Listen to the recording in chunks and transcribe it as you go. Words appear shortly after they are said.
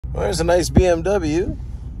Well, there's a nice BMW.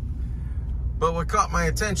 But what caught my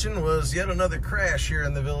attention was yet another crash here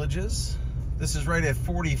in the Villages. This is right at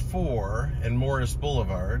 44 and Morris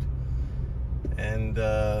Boulevard. And,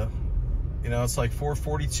 you know, it's like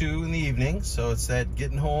 4:42 in the evening. So it's that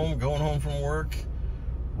getting home, going home from work,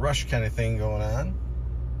 rush kind of thing going on.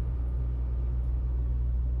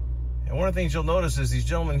 And one of the things you'll notice is these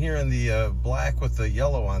gentlemen here in the black with the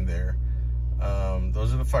yellow on there,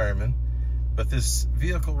 those are the firemen. But this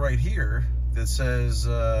vehicle right here that says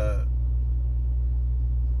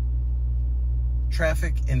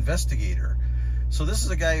traffic investigator. So this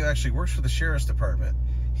is a guy who actually works for the sheriff's department.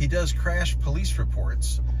 He does crash police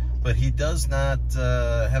reports, but he does not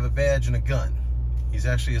have a badge and a gun. He's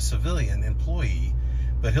actually a civilian employee,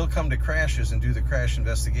 but he'll come to crashes and do the crash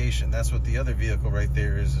investigation. That's what the other vehicle right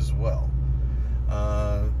there is as well.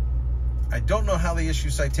 I don't know how they issue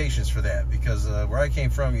citations for that, because where I came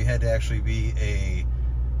from, you had to actually be a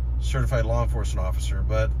certified law enforcement officer.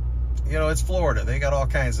 But, you know, it's Florida. They got all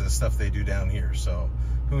kinds of stuff they do down here, so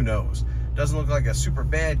who knows. Doesn't look like a super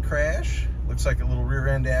bad crash. Looks like a little rear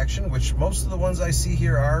end action, which most of the ones I see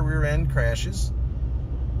here are rear end crashes.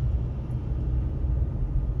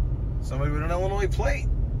 Somebody with an Illinois plate.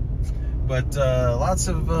 But lots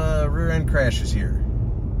of rear end crashes here.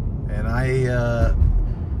 And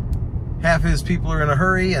half is people are in a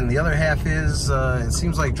hurry, and the other half is, it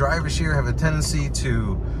seems like drivers here have a tendency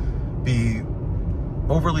to be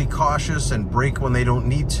overly cautious and brake when they don't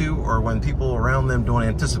need to, or when people around them don't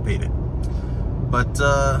anticipate it. But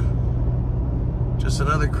just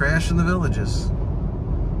another crash in the Villages.